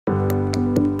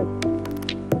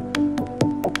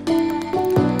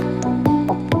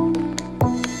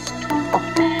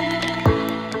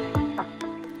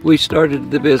We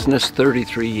started the business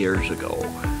 33 years ago.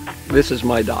 This is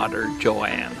my daughter,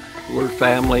 Joanne. We're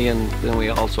family, and then we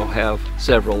also have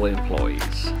several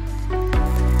employees.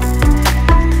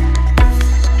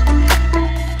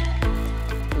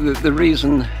 The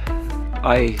reason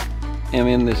I am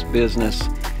in this business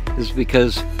is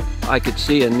because I could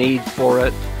see a need for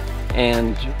it,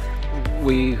 and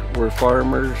we were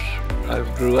farmers. I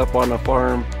grew up on a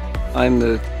farm. I'm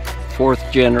the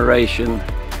fourth generation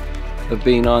of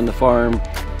being on the farm,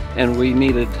 and we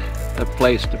needed a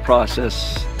place to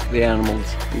process the animals,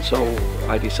 and so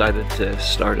I decided to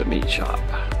start a meat shop.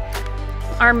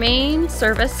 Our main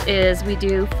service is we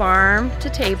do farm to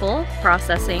table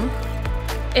processing.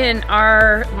 In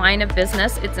our line of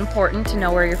business, it's important to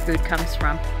know where your food comes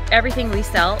from. Everything we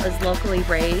sell is locally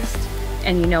raised,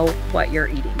 and you know what you're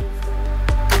eating.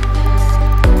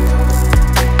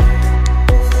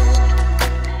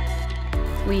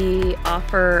 We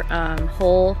offer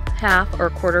whole, half, or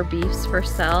quarter beefs for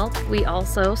sale. We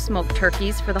also smoke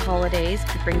turkeys for the holidays.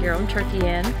 You bring your own turkey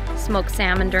in. Smoke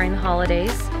salmon during the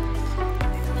holidays.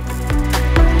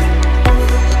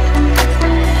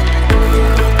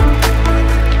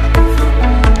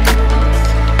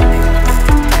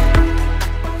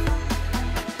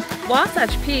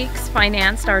 Wasatch Peaks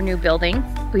financed our new building.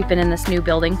 We've been in this new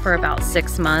building for about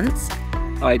 6 months.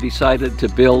 I decided to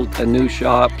build a new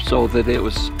shop so that it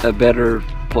was a better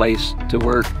place to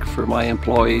work for my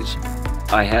employees.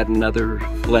 I had another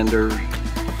lender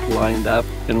lined up,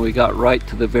 and we got right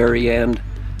to the very end,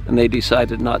 and they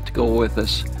decided not to go with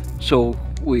us. So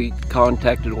we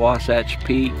contacted Wasatch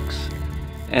Peaks,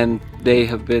 and they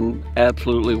have been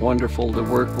absolutely wonderful to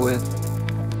work with.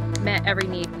 Met every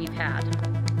need we've had.